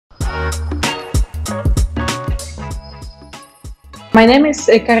My name is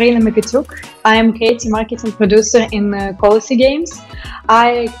Karyna Mykytiuk. I am creative marketing producer in Colossi Games.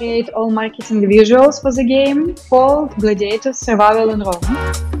 I create all marketing visuals for the game called Gladiators, Survival and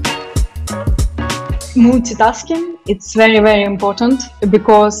Rovio. Multitasking, it's very important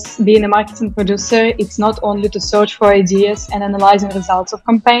because being a marketing producer, it's not only to search for ideas and analyzing results of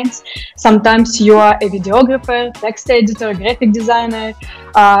campaigns. Sometimes you are a videographer, text editor, graphic designer,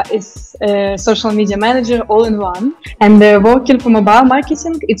 social media manager, all in one. And working for mobile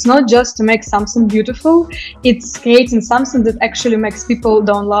marketing, it's not just to make something beautiful, it's creating something that actually makes people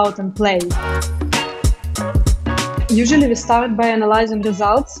download and play. Usually we start by analyzing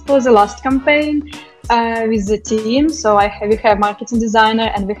results for the last campaign with the team. So we have marketing designer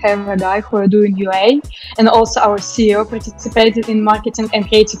and we have a guy who are doing UA, and also our CEO participated in marketing and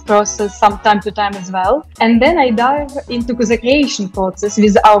creative process from time to time as well. And then I dive into the creation process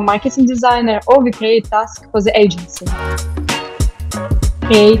with our marketing designer, or we create tasks for the agency.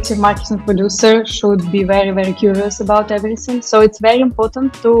 Creative marketing producer should be very curious about everything. So it's very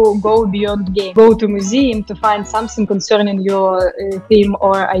important to go beyond game. Go to museum to find something concerning your theme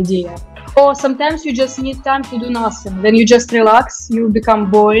or idea. Or sometimes you just need time to do nothing. When you just relax, you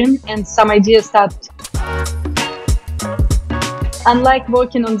become boring and some ideas start. Unlike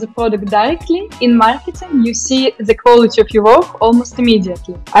working on the product directly, in marketing, you see the quality of your work almost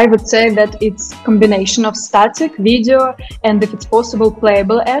immediately. I would say that it's a combination of static, video, and if it's possible,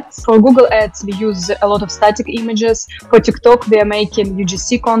 playable ads. For Google Ads, we use a lot of static images. For TikTok, we are making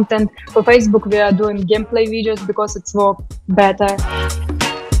UGC content. For Facebook, we are doing gameplay videos because it's work better.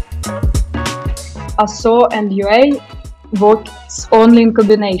 SEO and UA works only in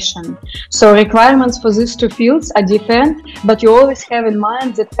combination. So requirements for these two fields are different, but you always have in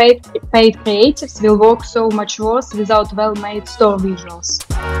mind that paid creatives will work so much worse without well-made store visuals.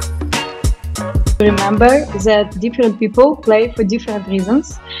 Remember that different people play for different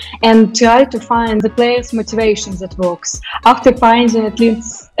reasons and try to find the player's motivation that works. After finding at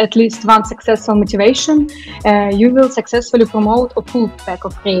least one successful motivation, you will successfully promote a full pack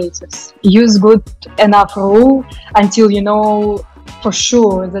of creatives. Use good enough rule until you know for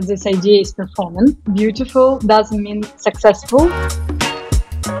sure that this idea is performing. Beautiful doesn't mean successful.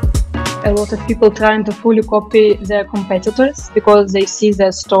 A lot of people trying to fully copy their competitors because they see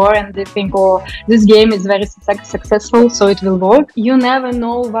their store and they think, oh, this game is very successful, so it will work. You never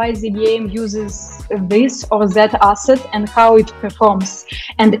know why the game uses this or that asset and how it performs.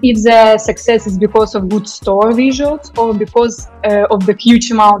 And if the success is because of good store visuals or because of the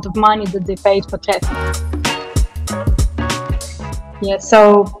huge amount of money that they paid for traffic. Yeah,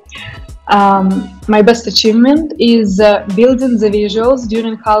 so my best achievement is building the visuals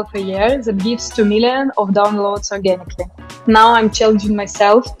during half a year that gives 2 million of downloads organically. Now I'm challenging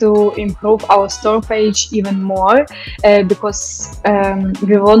myself to improve our store page even more because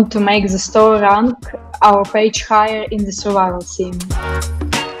we want to make the store rank our page higher in the survival scene.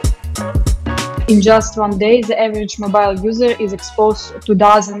 In just one day, the average mobile user is exposed to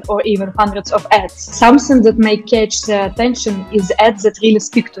dozens or even hundreds of ads. Something that may catch their attention is ads that really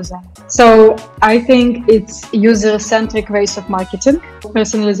speak to them. So I think it's user-centric ways of marketing.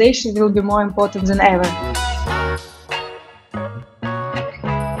 Personalization will be more important than ever.